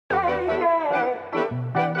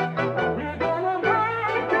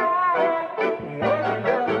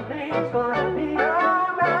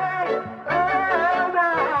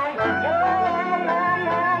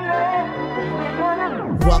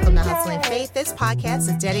This podcast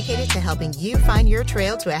is dedicated to helping you find your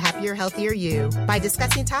trail to a happier, healthier you by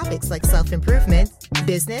discussing topics like self-improvement,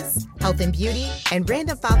 business, health and beauty, and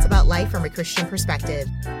random thoughts about life from a Christian perspective.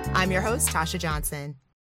 I'm your host, Tasha Johnson.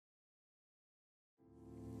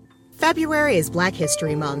 February is Black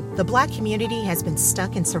History Month. The Black community has been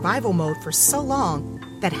stuck in survival mode for so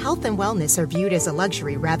long that health and wellness are viewed as a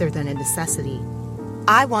luxury rather than a necessity.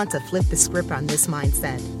 I want to flip the script on this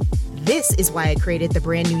mindset. This is why I created the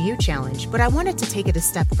Brand New You Challenge, but I wanted to take it a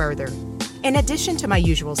step further. In addition to my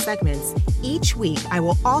usual segments, each week I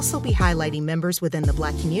will also be highlighting members within the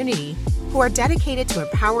Black community who are dedicated to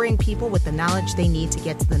empowering people with the knowledge they need to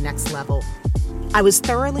get to the next level. I was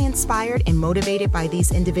thoroughly inspired and motivated by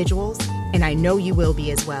these individuals, and I know you will be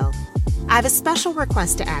as well. I have a special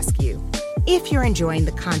request to ask you. If you're enjoying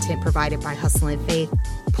the content provided by Hustle and Faith,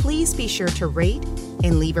 please be sure to rate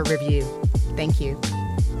and leave a review. Thank you.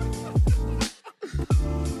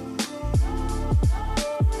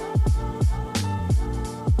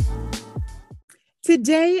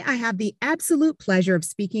 Today, I have the absolute pleasure of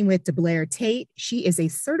speaking with DeBlair Tate. She is a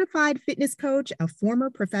certified fitness coach, a former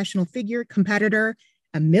professional figure competitor,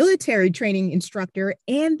 a military training instructor,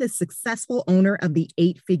 and the successful owner of the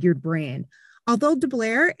 8-Figured brand. Although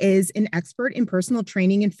DeBlair is an expert in personal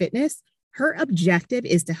training and fitness, her objective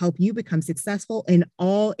is to help you become successful in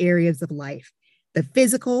all areas of life, the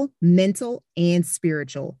physical, mental, and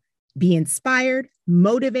spiritual. Be inspired,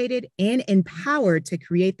 motivated, and empowered to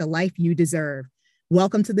create the life you deserve.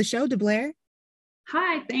 Welcome to the show, DeBlair.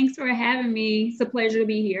 Hi, thanks for having me. It's a pleasure to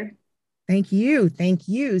be here. Thank you. Thank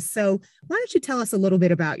you. So why don't you tell us a little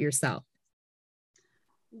bit about yourself?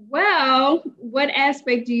 Well, what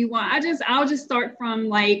aspect do you want? I'll just start from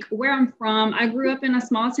like where I'm from. I grew up in a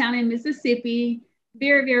small town in Mississippi.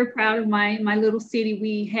 Very, very proud of my little city.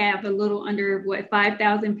 We have a little under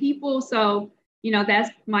 5,000 people. So, that's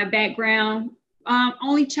my background.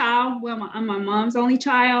 Only child. Well, I'm my mom's only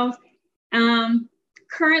child.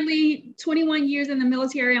 Currently 21 years in the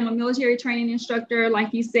military. I'm a military training instructor,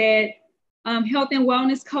 like you said, health and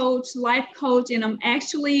wellness coach, life coach, and I'm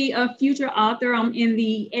actually a future author. I'm in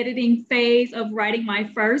the editing phase of writing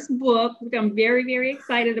my first book, which I'm very, very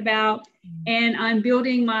excited about. And I'm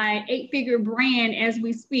building my 8-figure brand as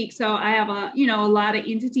we speak. So I have a lot of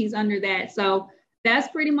entities under that. So that's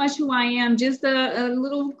pretty much who I am. Just a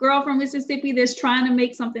little girl from Mississippi that's trying to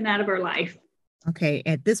make something out of her life. Okay,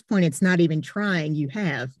 at this point, it's not even trying, you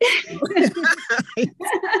have. That's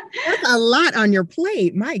a lot on your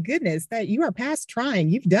plate. My goodness, that you are past trying.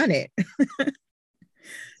 You've done it.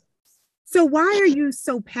 So why are you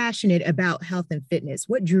so passionate about health and fitness?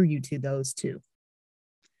 What drew you to those two?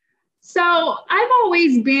 So I've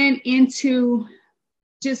always been into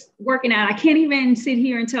just working out. I can't even sit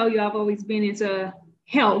here and tell you I've always been into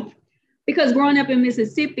health. Because growing up in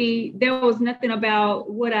Mississippi, there was nothing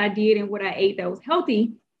about what I did and what I ate that was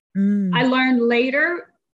healthy. I learned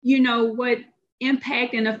later, what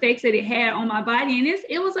impact and effects that it had on my body. And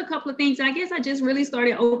it was a couple of things. And I guess I just really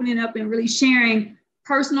started opening up and really sharing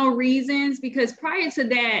personal reasons, because prior to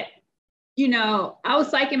that, I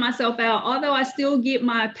was psyching myself out. Although I still get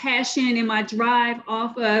my passion and my drive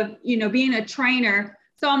off of, being a trainer.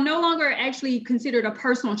 So I'm no longer actually considered a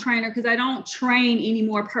personal trainer because I don't train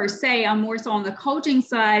anymore per se. I'm more so on the coaching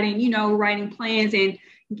side and, writing plans and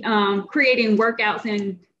creating workouts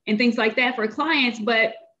and things like that for clients.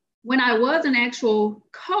 But when I was an actual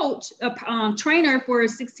coach, a trainer for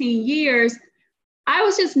 16 years, I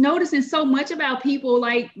was just noticing so much about people,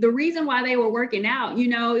 like the reason why they were working out.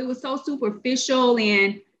 It was so superficial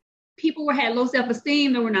and people had low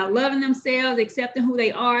self-esteem. They were not loving themselves, accepting who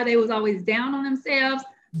they are. They was always down on themselves.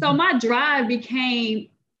 So my drive became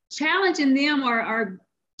challenging them or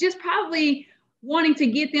just probably wanting to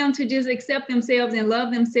get them to just accept themselves and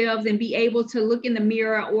love themselves and be able to look in the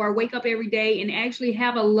mirror or wake up every day and actually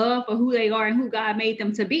have a love for who they are and who God made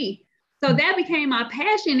them to be. So that became my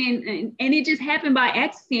passion. And it just happened by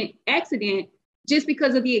accident, just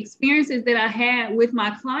because of the experiences that I had with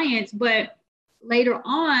my clients. But later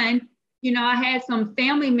on, I had some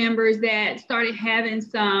family members that started having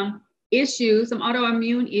some issues, some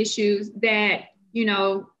autoimmune issues that,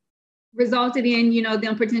 resulted in,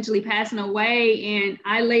 them potentially passing away. And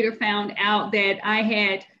I later found out that I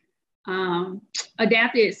had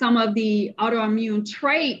adapted some of the autoimmune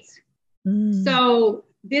traits. So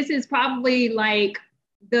this is probably like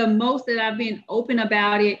the most that I've been open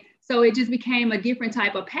about it. So it just became a different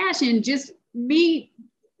type of passion. Just me,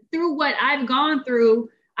 through what I've gone through,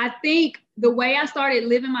 I think the way I started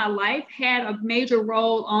living my life had a major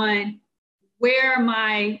role on where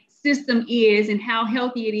my system is and how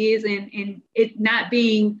healthy it is and it not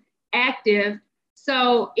being active.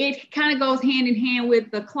 So it kind of goes hand in hand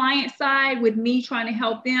with the client side, with me trying to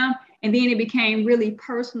help them. And then it became really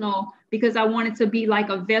personal because I wanted to be like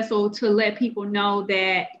a vessel to let people know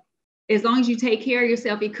that as long as you take care of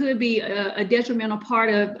yourself, it could be a detrimental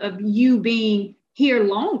part of you being here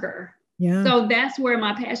longer. Yeah. So that's where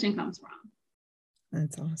my passion comes from.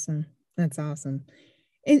 That's awesome. That's awesome.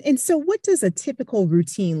 And so what does a typical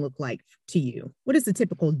routine look like to you? What does a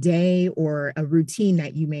typical day or a routine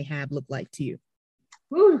that you may have look like to you?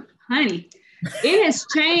 Ooh, honey, it has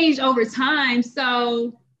changed over time.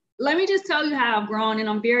 So let me just tell you how I've grown, and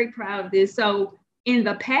I'm very proud of this. So in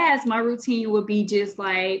the past, my routine would be just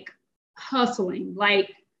like hustling.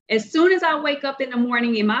 Like as soon as I wake up in the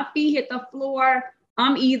morning and my feet hit the floor,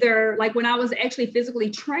 I'm either like when I was actually physically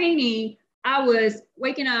training, I was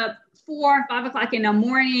waking up 4 or 5 o'clock in the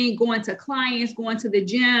morning, going to clients, going to the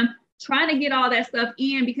gym, trying to get all that stuff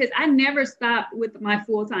in because I never stopped with my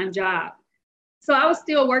full-time job. So I was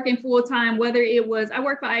still working full-time, whether it was, I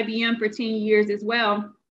worked for IBM for 10 years as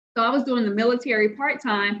well. So I was doing the military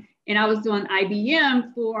part-time and I was doing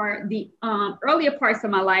IBM for the earlier parts of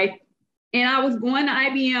my life. And I was going to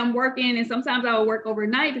IBM working, and sometimes I would work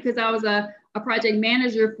overnight because I was a project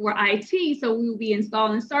manager for IT. So we would be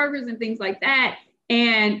installing servers and things like that.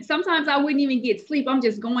 And sometimes I wouldn't even get sleep. I'm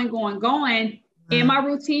just going. And my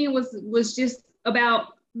routine was just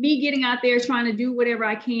about me getting out there, trying to do whatever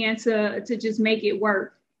I can to just make it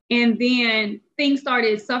work. And then things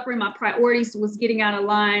started suffering. My priorities was getting out of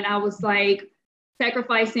line. I was like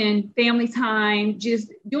sacrificing family time,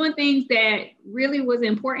 just doing things that really was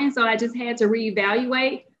important. So I just had to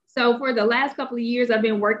reevaluate. So for the last couple of years, I've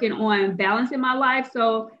been working on balancing my life.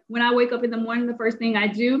 So when I wake up in the morning, the first thing I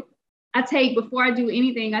do, before I do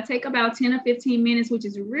anything, I take about 10 or 15 minutes, which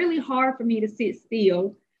is really hard for me to sit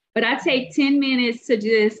still. But I take 10 minutes to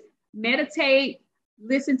just meditate,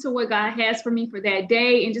 listen to what God has for me for that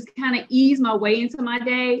day, and just kind of ease my way into my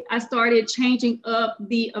day. I started changing up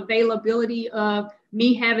the availability of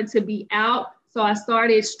me having to be out. So I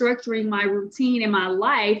started structuring my routine in my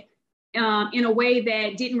life in a way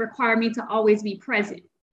that didn't require me to always be present.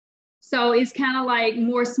 So it's kind of like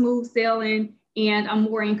more smooth sailing, and I'm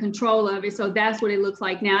more in control of it. So that's what it looks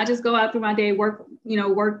like now. I just go out through my day, work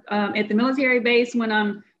at the military base when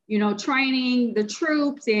I'm, training the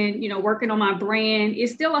troops and, working on my brand.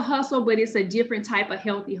 It's still a hustle, but it's a different type of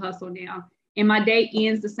healthy hustle now. And my day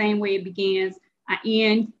ends the same way it begins. I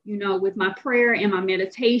end, with my prayer and my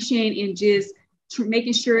meditation and just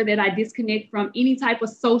making sure that I disconnect from any type of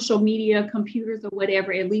social media, computers or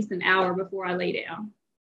whatever, at least an hour before I lay down.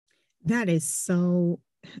 That is so,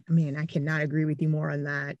 I cannot agree with you more on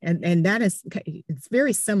that. And it's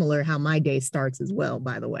very similar how my day starts as well,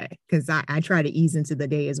 by the way, because I try to ease into the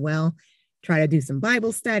day as well, try to do some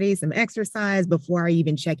Bible study, some exercise before I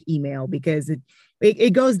even check email, because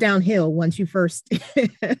it goes downhill once you first,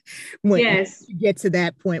 yes. You get to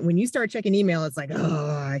that point. When you start checking email, it's like,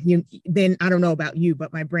 then I don't know about you,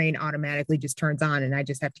 but my brain automatically just turns on and I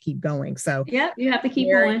just have to keep going. So yeah, you have to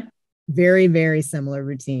keep going. Very, very similar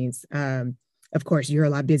routines. Of course, you're a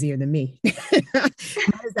lot busier than me. I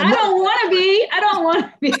don't want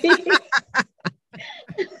to be.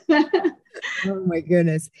 Oh my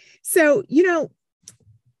goodness. So,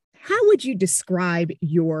 how would you describe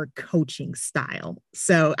your coaching style?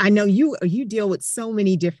 So I know you deal with so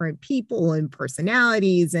many different people and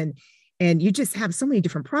personalities and you just have so many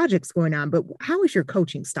different projects going on, but how is your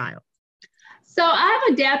coaching style? So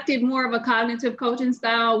I've adapted more of a cognitive coaching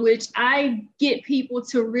style, which I get people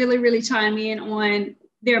to really, really chime in on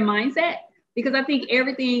their mindset, because I think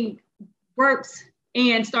everything works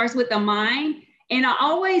and starts with the mind. And I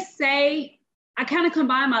always say, I kind of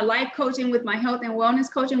combine my life coaching with my health and wellness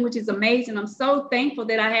coaching, which is amazing. I'm so thankful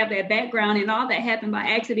that I have that background, and all that happened by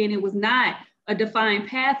accident. It was not a defined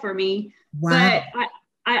path for me. Wow. But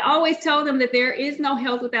I always tell them that there is no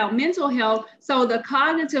health without mental health. So the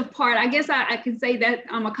cognitive part, I guess I can say that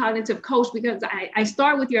I'm a cognitive coach because I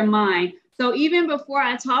start with your mind. So even before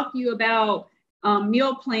I talk to you about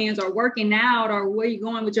meal plans or working out or where you're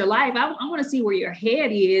going with your life, I want to see where your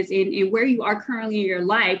head is and where you are currently in your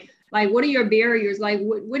life. Like, what are your barriers? Like,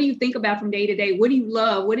 what do you think about from day to day? What do you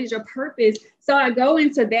love? What is your purpose? So I go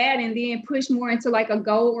into that and then push more into like a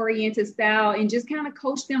goal-oriented style and just kind of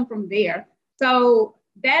coach them from there. So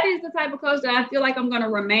that is the type of coach that I feel like I'm going to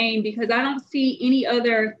remain, because I don't see any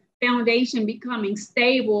other foundation becoming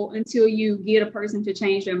stable until you get a person to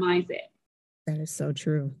change their mindset. That is so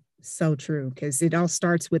true. So true. Because it all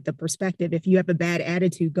starts with the perspective. If you have a bad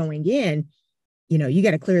attitude going in, you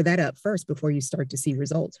got to clear that up first before you start to see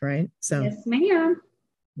results, right? So yes, ma'am.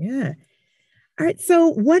 Yeah. All right. So,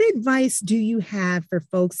 what advice do you have for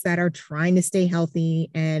folks that are trying to stay healthy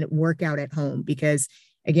and work out at home? Because,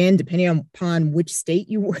 again, depending upon which state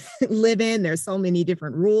you live in, there's so many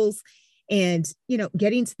different rules. And,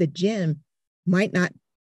 getting to the gym might not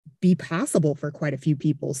be possible for quite a few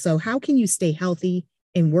people. So, how can you stay healthy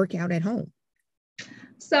and work out at home?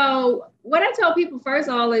 So, what I tell people, first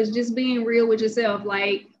of all, is just being real with yourself.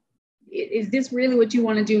 Like, is this really what you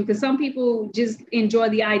want to do? Because some people just enjoy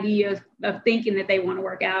the idea of thinking that they want to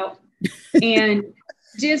work out and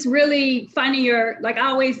just really finding like I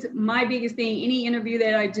always, my biggest thing, any interview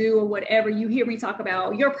that I do or whatever, you hear me talk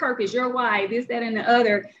about your purpose, your why, this, that, and the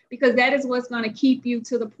other, because that is what's going to keep you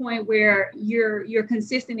to the point where you're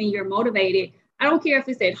consistent and you're motivated. I don't care if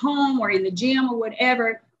it's at home or in the gym or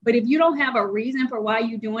whatever, but if you don't have a reason for why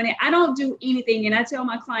you're doing it, I don't do anything. And I tell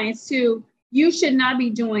my clients too, you should not be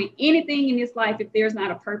doing anything in this life if there's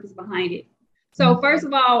not a purpose behind it. So first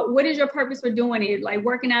of all, what is your purpose for doing it? Like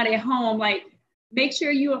working out at home, like make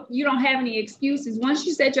sure you don't have any excuses. Once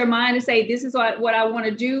you set your mind to say, this is what I want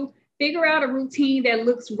to do, figure out a routine that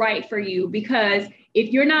looks right for you. Because if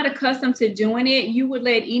you're not accustomed to doing it, you would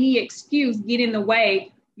let any excuse get in the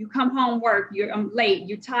way. You come home, work, you're late,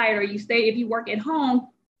 you're tired, or if you work at home,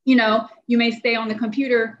 you may stay on the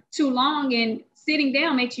computer too long and sitting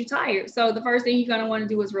down makes you tired. So the first thing you're going to want to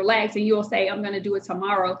do is relax, and you'll say, I'm going to do it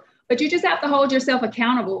tomorrow. But you just have to hold yourself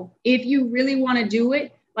accountable. If you really want to do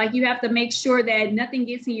it, like you have to make sure that nothing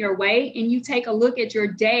gets in your way, and you take a look at your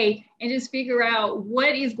day and just figure out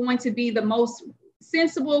what is going to be the most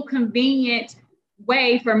sensible, convenient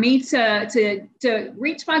way for me to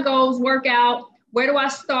reach my goals, work out. Where do I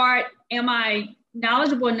start? Am I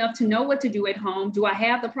knowledgeable enough to know what to do at home? Do I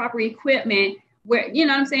have the proper equipment? Where, you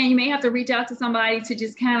know what I'm saying? You may have to reach out to somebody to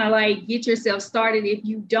just kind of like get yourself started if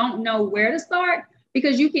you don't know where to start,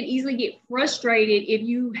 because you can easily get frustrated if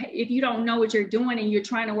you don't know what you're doing and you're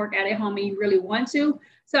trying to work out at home and you really want to.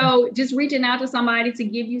 So just reaching out to somebody to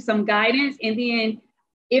give you some guidance. And then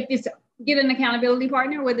if it's get an accountability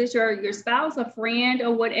partner, whether it's your spouse, a friend,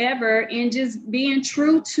 or whatever, and just being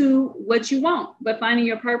true to what you want, but finding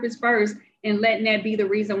your purpose first and letting that be the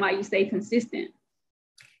reason why you stay consistent.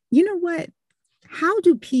 You know what? How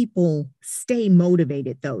do people stay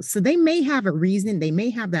motivated though? So they may have a reason, they may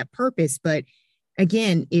have that purpose, but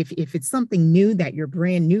again, if it's something new that you're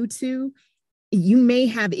brand new to, you may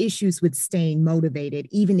have issues with staying motivated,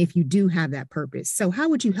 even if you do have that purpose. So how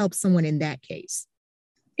would you help someone in that case?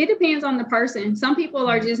 It depends on the person. Some people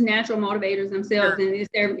are just natural motivators themselves, and it's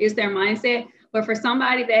their mindset. But for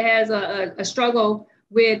somebody that has a struggle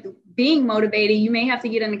with being motivated, you may have to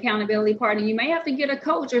get an accountability partner. You may have to get a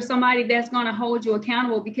coach or somebody that's going to hold you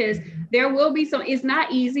accountable, because there will be it's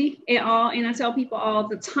not easy at all. And I tell people all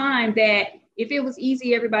the time that if it was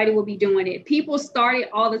easy, everybody would be doing it. People start it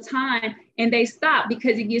all the time and they stop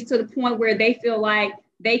because it gets to the point where they feel like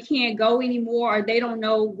they can't go anymore, or they don't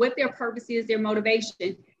know what their purpose is, their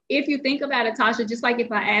motivation. If you think about it, Tasha, just like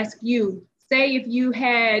if I ask you, say if you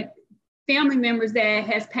had family members that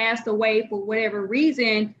has passed away for whatever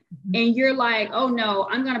reason, and you're like, oh no,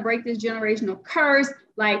 I'm going to break this generational curse.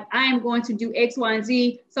 Like I am going to do X, Y, and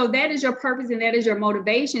Z. So that is your purpose and that is your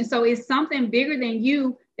motivation. So it's something bigger than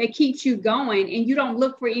you that keeps you going, and you don't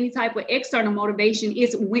look for any type of external motivation.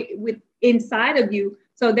 It's with inside of you.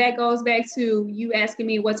 So that goes back to you asking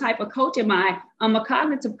me, what type of coach am I? I'm a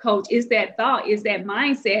cognitive coach. Is that thought, is that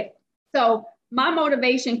mindset. So my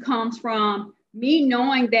motivation comes from me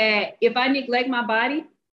knowing that if I neglect my body,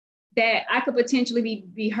 that I could potentially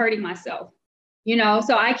be hurting myself,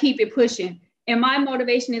 so I keep it pushing. And my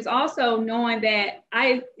motivation is also knowing that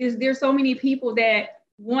there's so many people that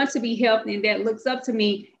want to be helped and that looks up to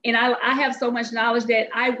me. And I have so much knowledge that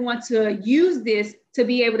I want to use this to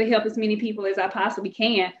be able to help as many people as I possibly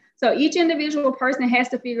can. So each individual person has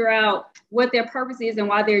to figure out what their purpose is and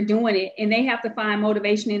why they're doing it. And they have to find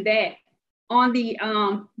motivation in that. On the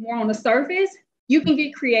more on the surface, you can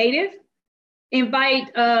get creative,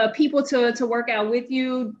 invite people to work out with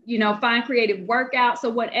you, find creative workouts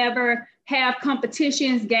or whatever, have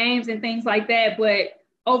competitions, games, and things like that. But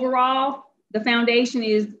overall, the foundation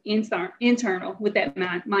is internal with that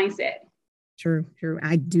mindset. True.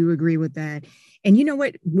 I do agree with that. And you know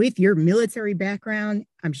what? With your military background,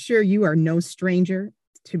 I'm sure you are no stranger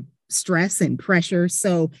to stress and pressure.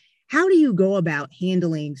 So how do you go about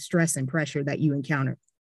handling stress and pressure that you encounter?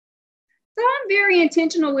 So I'm very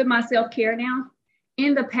intentional with my self-care now.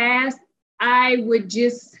 In the past, I would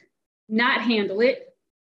just not handle it,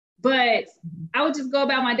 but I would just go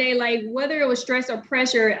about my day, like whether it was stress or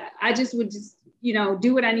pressure, I just would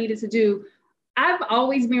do what I needed to do. I've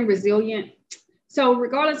always been resilient. So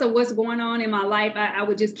regardless of what's going on in my life, I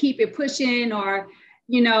would just keep it pushing, or,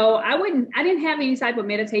 I didn't have any type of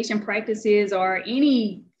meditation practices or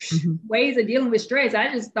any ways of dealing with stress.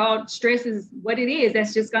 I just thought stress is what it is.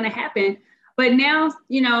 That's just going to happen. But now,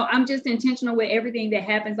 I'm just intentional with everything that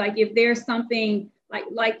happens. Like if there's something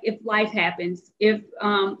like if life happens, if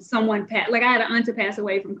someone like I had an aunt to pass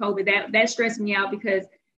away from COVID, that stressed me out because,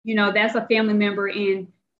 that's a family member. And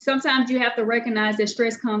sometimes you have to recognize that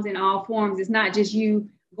stress comes in all forms. It's not just you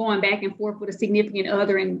going back and forth with a significant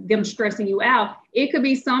other and them stressing you out. It could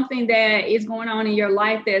be something that is going on in your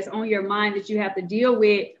life that's on your mind that you have to deal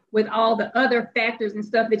with all the other factors and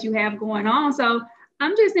stuff that you have going on. So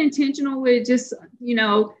I'm just intentional with just,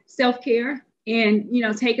 self-care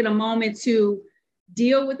and, taking a moment to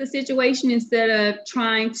deal with the situation instead of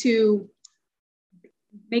trying to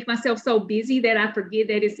make myself so busy that I forget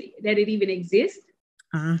that it even exists.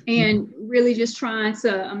 And really just trying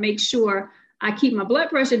to make sure I keep my blood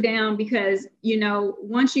pressure down because,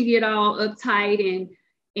 once you get all uptight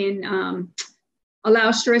and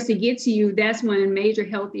allow stress to get to you, that's when major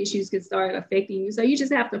health issues can start affecting you. So you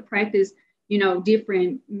just have to practice,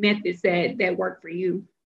 different methods that work for you.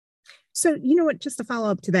 So, what, just to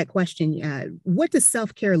follow up to that question, what does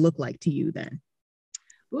self-care look like to you then?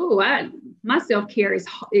 Ooh, my self-care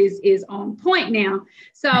is on point now.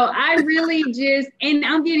 So I really and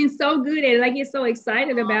I'm getting so good at it. I get so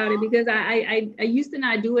excited about it because I used to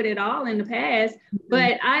not do it at all in the past,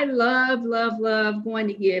 but I love going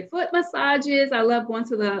to get foot massages. I love going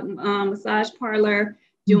to the massage parlor,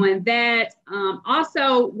 doing that.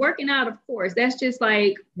 Also working out, of course, that's just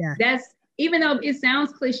like, that's, even though it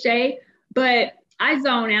sounds cliche, but I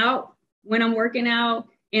zone out when I'm working out.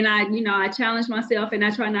 And I challenge myself and I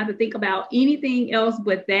try not to think about anything else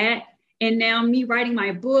but that. And now me writing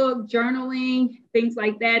my book, journaling, things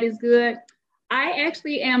like that is good. I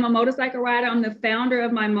actually am a motorcycle rider. I'm the founder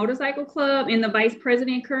of my motorcycle club and the vice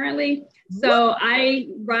president currently. So I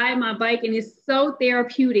ride my bike and it's so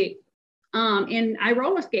therapeutic. And I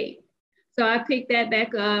roller skate. So I picked that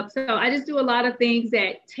back up. So I just do a lot of things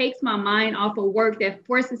that takes my mind off of work, that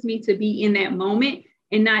forces me to be in that moment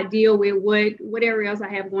and not deal with whatever else I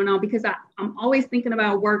have going on, because I'm always thinking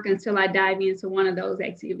about work until I dive into one of those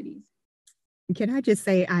activities. Can I just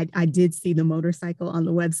say, I did see the motorcycle on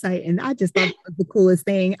the website and I just thought it was the coolest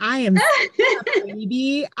thing. I am a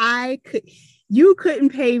baby. You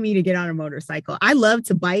couldn't pay me to get on a motorcycle. I love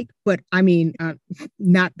to bike, but I mean,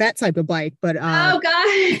 not that type of bike, but oh God,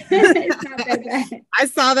 it's not that bad. I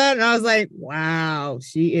saw that and I was like, wow,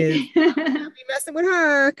 she is I'll be messing with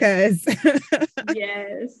her because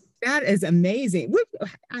yes, that is amazing.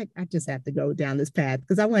 I just have to go down this path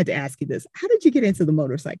because I wanted to ask you this. How did you get into the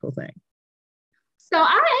motorcycle thing? So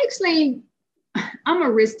I'm a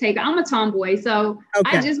risk taker. I'm a tomboy. So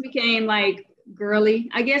I just became like girly.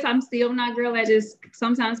 I guess I'm still not girly. I just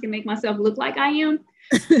sometimes can make myself look like I am.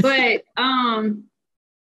 But I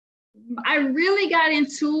really got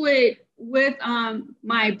into it with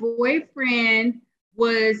my boyfriend.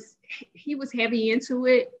 He was heavy into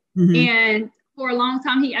it. And for a long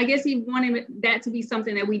time, I guess he wanted that to be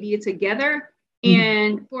something that we did together.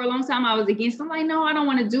 And for a long time, I was against him. Like, no, I don't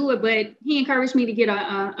want to do it. But he encouraged me to get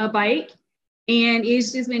a bike. And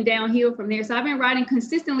it's just been downhill from there. So I've been riding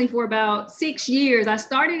consistently for about 6 years. I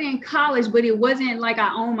started in college, but it wasn't like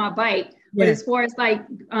I own my bike. But as far as like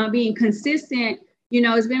being consistent,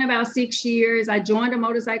 it's been about 6 years. I joined a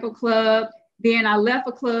motorcycle club. Then I left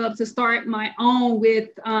a club to start my own with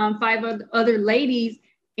 5 other ladies.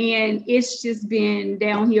 And it's just been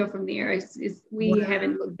downhill from there. We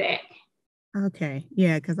haven't looked back. Okay.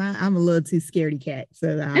 Yeah, because I'm a little too scaredy cat.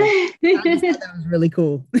 So I just thought that was really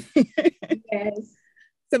cool. Yes.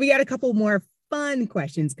 So we got a couple more fun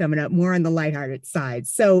questions coming up, more on the lighthearted side.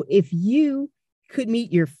 So if you could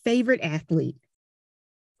meet your favorite athlete,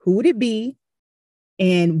 who would it be?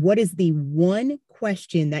 And what is the one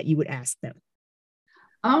question that you would ask them?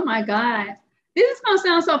 Oh my God. This is going to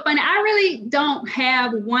sound so funny. I really don't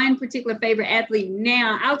have one particular favorite athlete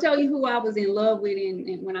now. I'll tell you who I was in love with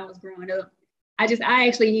when I was growing up. I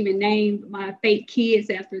actually even named my fake kids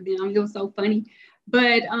after them. It was so funny.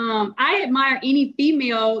 But I admire any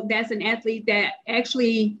female that's an athlete that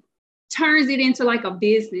actually turns it into like a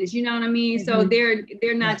business. You know what I mean? So they're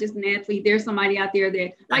not just an athlete. There's somebody out there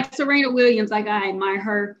that, like Serena Williams, like I admire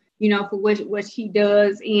her, for what she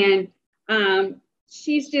does. And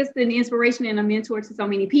she's just an inspiration and a mentor to so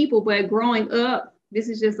many people. But growing up, this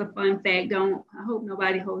is just a fun fact. I hope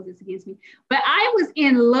nobody holds this against me. But I was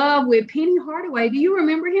in love with Penny Hardaway. Do you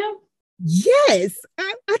remember him? Yes.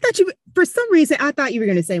 I thought for some reason, I thought you were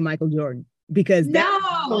going to say Michael Jordan because no.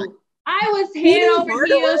 I was head Penny over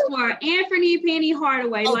Hardaway? heels for Anthony Penny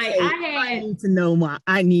Hardaway. Like Okay, I I had need to know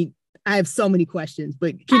I have so many questions,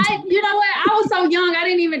 but continue. you know what? I was so young.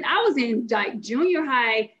 I was in like junior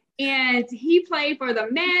high and he played for the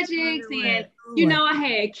Magics. And, Oh my I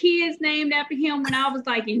had kids named after him when I was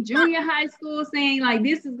like in junior high school saying like,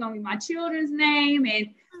 this is going to be my children's name. And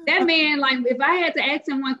that man, like, if I had to ask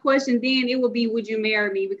him one question, then it would be, would you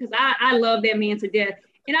marry me? Because I love that man to death.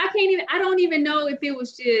 And I don't even know if it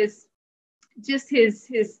was just his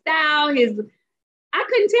style, I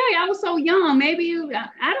couldn't tell you. I was so young. Maybe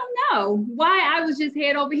I don't know why I was just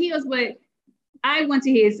head over heels, but I went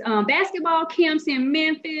to his basketball camps in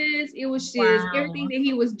Memphis. It was just everything that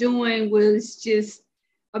he was doing was just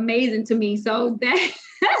amazing to me. So that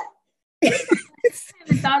I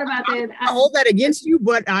haven't thought about that. I hold that against you,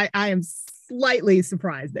 but I am slightly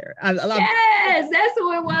surprised there. Yes, that's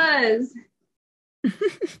who it was.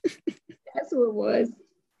 That's who it was.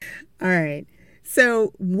 All right.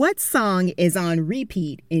 So, what song is on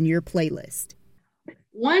repeat in your playlist?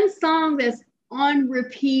 One song that's on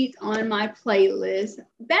repeat on my playlist.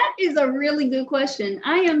 That is a really good question.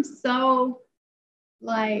 I am so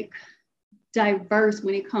like diverse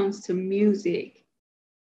when it comes to music.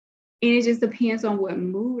 And it just depends on what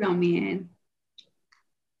mood I'm in.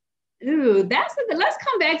 Ooh, let's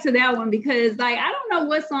come back to that one because like I don't know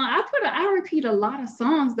what song I repeat a lot of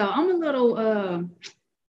songs though. I'm a little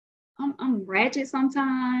I'm ratchet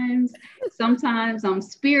sometimes. Sometimes I'm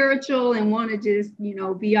spiritual and want to just,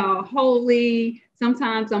 be all holy.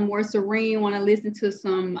 Sometimes I'm more serene, want to listen to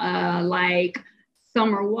some like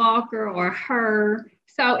Summer Walker or Her.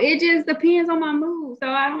 So it just depends on my mood. So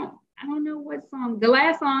I don't know what song. The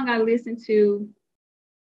last song I listened to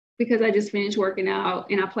because I just finished working out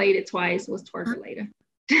and I played it twice was Twerkulator.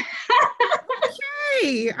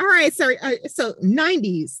 Okay. All right. Sorry. So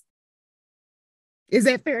 90s. Is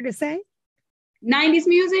that fair to say? 90s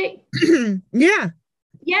music? Yeah.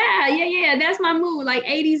 Yeah. That's my mood. Like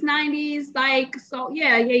 80s, 90s, like, so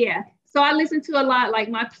yeah. So I listen to a lot, like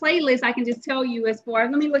my playlist, I can just tell you as far as,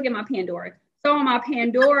 let me look at my Pandora. So on my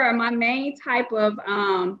Pandora, my main type of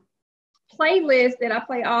playlist that I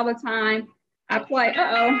play all the time, I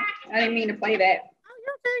didn't mean to play that.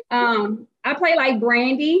 I play like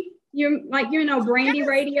Brandy, Brandy Yes.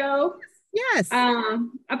 Radio. Yes.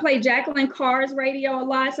 I play Jacqueline Carr's radio a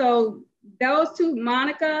lot. So those two,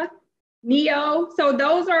 Monica, Neo. So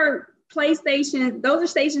those are stations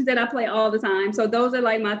that I play all the time. So those are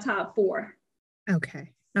like my top 4.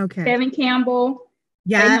 Okay. Kevin Campbell.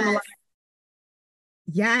 Yes.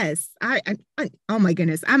 Yes. I oh my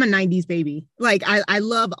goodness. I'm a 90s baby. Like I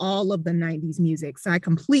love all of the 90s music. So I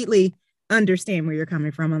completely understand where you're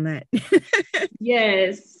coming from on that.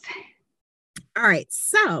 Yes. All right.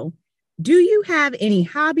 So do you have any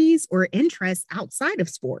hobbies or interests outside of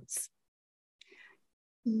sports?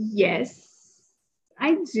 Yes,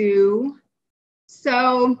 I do.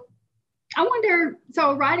 So I wonder,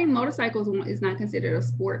 so riding motorcycles is not considered a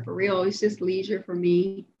sport for real. It's just leisure for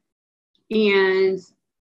me. And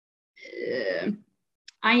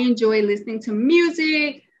I enjoy listening to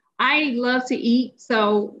music. I love to eat.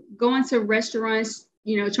 So going to restaurants,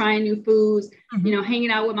 trying new foods,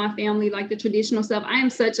 hanging out with my family, like the traditional stuff. I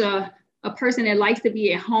am such a person that likes to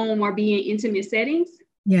be at home or be in intimate settings.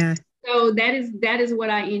 Yeah. So that is what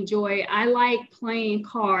I enjoy. I like playing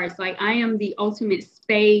cards. Like I am the ultimate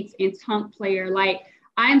spades and tunk player. Like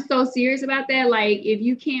I'm so serious about that. Like if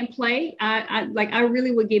you can't play, I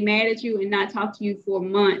really would get mad at you and not talk to you for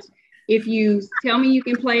months if you tell me you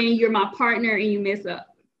can play and you're my partner and you mess up.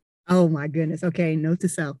 Oh my goodness. Okay, note to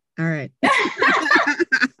self. All right.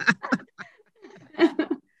 All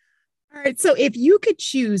right. So if you could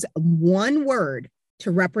choose one word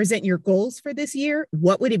to represent your goals for this year,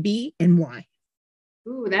 what would it be and why?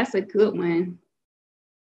 Ooh, that's a good one.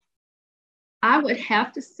 I would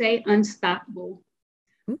have to say unstoppable.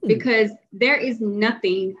 Ooh. Because there is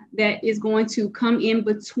nothing that is going to come in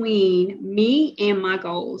between me and my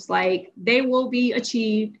goals. Like they will be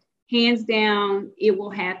achieved, hands down, it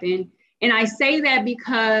will happen. And I say that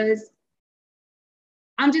because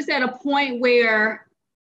I'm just at a point where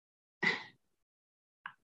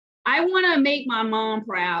I want to make my mom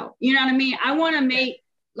proud. You know what I mean? I want to make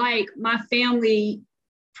like my family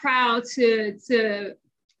proud to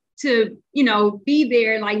be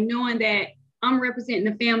there, like knowing that I'm representing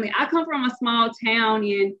the family. I come from a small town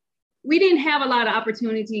and we didn't have a lot of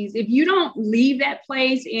opportunities. If you don't leave that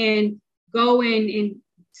place and go and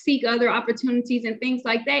seek other opportunities and things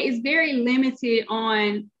like that, it's very limited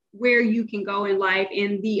on where you can go in life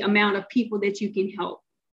and the amount of people that you can help.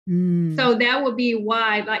 So that would be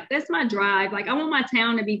why, like, that's my drive. Like, I want my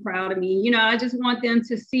town to be proud of me. You know, I just want them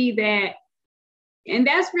to see that. And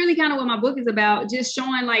that's really kind of what my book is about, just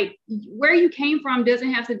showing like where you came from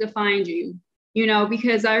doesn't have to define you, you know,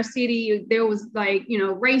 because our city, there was like, you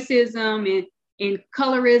know, racism and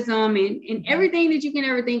colorism and everything that you can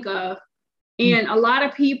ever think of. And a lot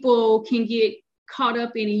of people can get caught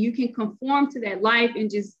up in it. You can conform to that life and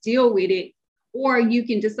just deal with it. Or you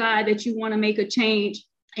can decide that you want to make a change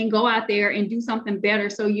and go out there and do something better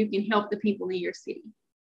so you can help the people in your city.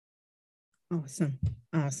 Awesome.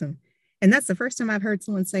 Awesome. And that's the first time I've heard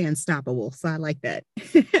someone say unstoppable. So I like that.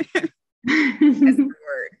 That's the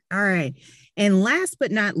word. All right. And last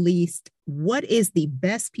but not least, what is the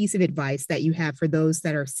best piece of advice that you have for those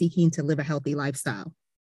that are seeking to live a healthy lifestyle?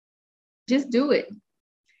 Just do it.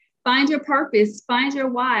 Find your purpose, find your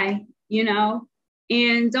why, you know,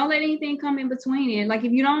 and don't let anything come in between it. Like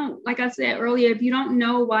if you don't, like I said earlier, if you don't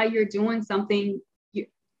know why you're doing something,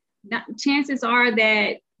 chances are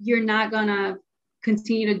that you're not going to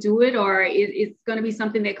continue to do it, or it's going to be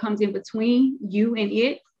something that comes in between you and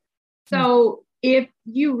it. So if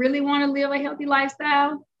you really want to live a healthy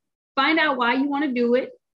lifestyle, find out why you want to do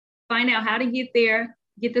it, find out how to get there,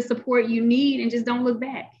 get the support you need, and just don't look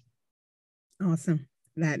back. Awesome.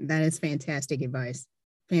 That is fantastic advice.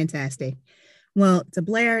 Fantastic. Well,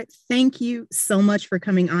 DeBlair, thank you so much for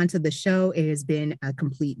coming on to the show. It has been a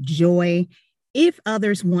complete joy. If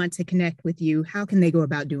others want to connect with you, how can they go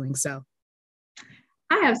about doing so?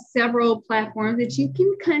 I have several platforms that you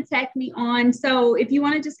can contact me on. So if you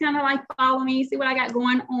want to just kind of like follow me, see what I got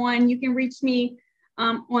going on, you can reach me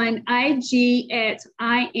on IG at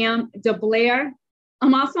I am DeBlair.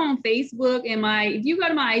 I'm also on Facebook, and if you go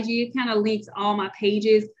to my IG, it kind of links all my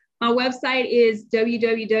pages. My website is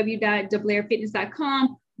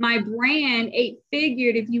www.deblairfitness.com. My brand, 8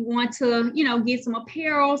 Figured, if you want to, you know, get some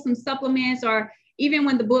apparel, some supplements, or even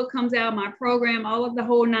when the book comes out, my program, all of the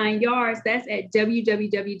whole 9 yards, that's at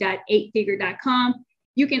www.8figured.com.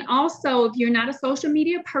 You can also, if you're not a social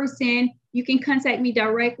media person, you can contact me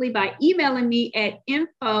directly by emailing me at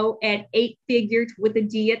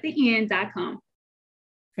info@8figured.com.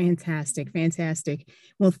 Fantastic. Fantastic.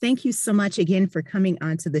 Well, thank you so much again for coming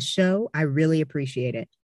onto the show. I really appreciate it.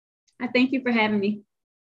 I thank you for having me.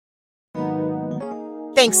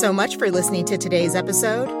 Thanks so much for listening to today's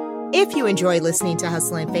episode. If you enjoy listening to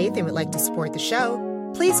Hustle and Faith and would like to support the show,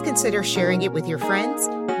 please consider sharing it with your friends,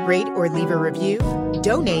 rate or leave a review,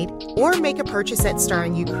 donate, or make a purchase at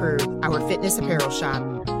Starring You Crew, our fitness apparel shop.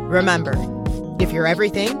 Remember, if you're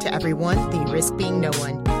everything to everyone, then you risk being no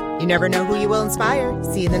one. You never know who you will inspire.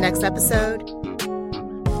 See you in the next episode.